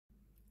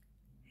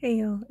Hey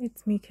y'all,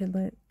 it's me,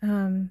 Kidlet.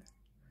 I'm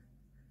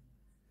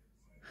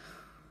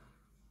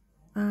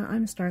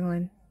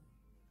struggling.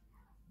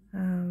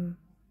 Um,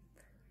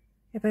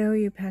 if I owe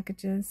you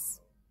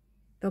packages,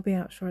 they'll be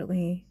out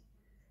shortly.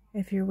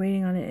 If you're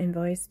waiting on an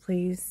invoice,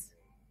 please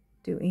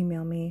do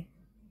email me,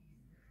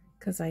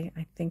 because I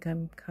think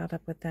I'm caught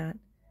up with that.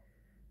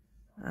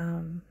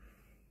 Um,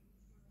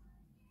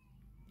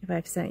 if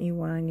I've sent you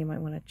one, you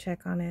might want to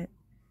check on it.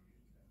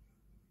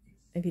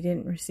 If you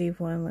didn't receive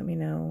one, let me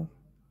know.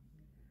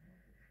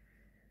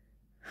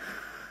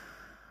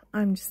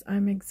 I'm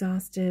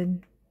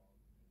exhausted.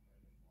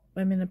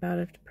 I'm in a bout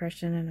of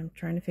depression and I'm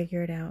trying to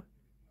figure it out.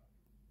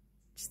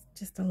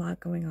 Just a lot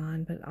going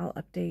on, but I'll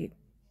update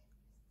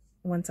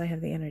once I have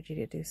the energy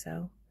to do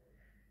so.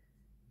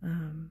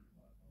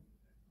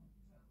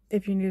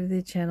 If you're new to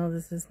the channel,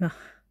 this is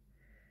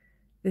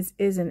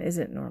and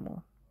isn't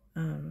normal.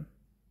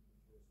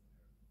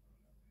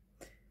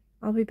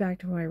 I'll be back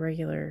to my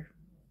regular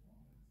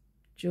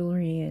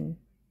jewelry and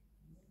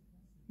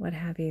what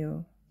have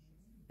you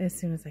as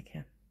soon as I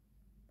can.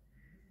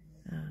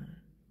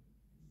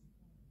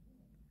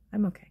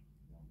 I'm okay.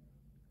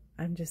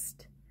 I'm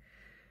just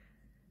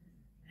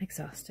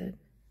exhausted,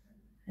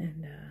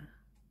 and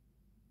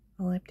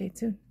I'll update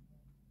soon.